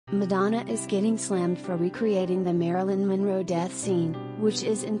Madonna is getting slammed for recreating the Marilyn Monroe death scene, which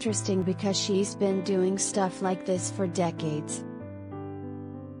is interesting because she's been doing stuff like this for decades.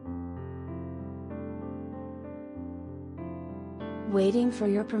 Waiting for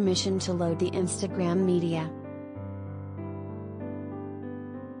your permission to load the Instagram media.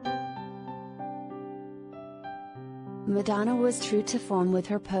 Madonna was true to form with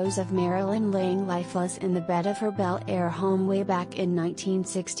her pose of Marilyn laying lifeless in the bed of her Bel Air home way back in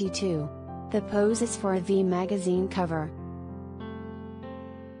 1962. The pose is for a V magazine cover.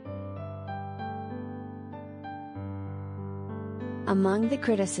 Among the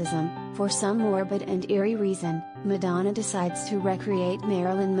criticism, for some morbid and eerie reason, Madonna decides to recreate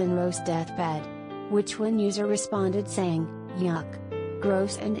Marilyn Monroe's deathbed. Which one user responded saying, "Yuck.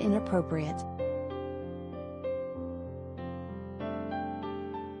 Gross and inappropriate."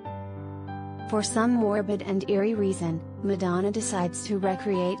 For some morbid and eerie reason, Madonna decides to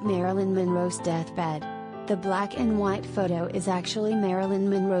recreate Marilyn Monroe's deathbed. The black and white photo is actually Marilyn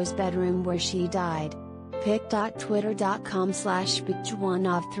Monroe's bedroom where she died.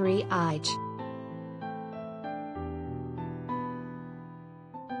 pic.twitter.com/picture1of3ij.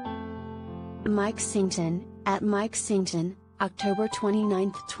 Mike Sington, at Mike Sington, October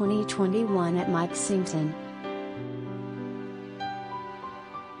 29, 2021 at Mike Sington.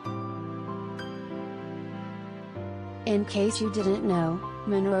 In case you didn't know,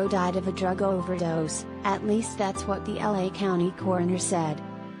 Monroe died of a drug overdose, at least that's what the LA County coroner said.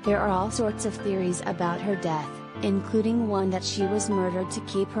 There are all sorts of theories about her death, including one that she was murdered to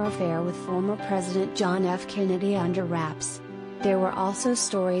keep her affair with former President John F. Kennedy under wraps. There were also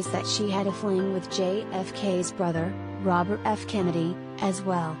stories that she had a fling with JFK's brother, Robert F. Kennedy, as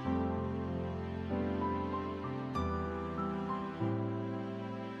well.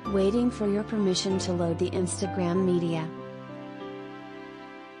 Waiting for your permission to load the Instagram media.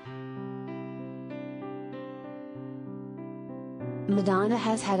 Madonna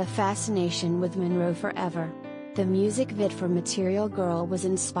has had a fascination with Monroe forever. The music vid for Material Girl was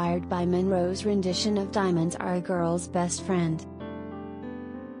inspired by Monroe's rendition of Diamonds Are a Girl's Best Friend.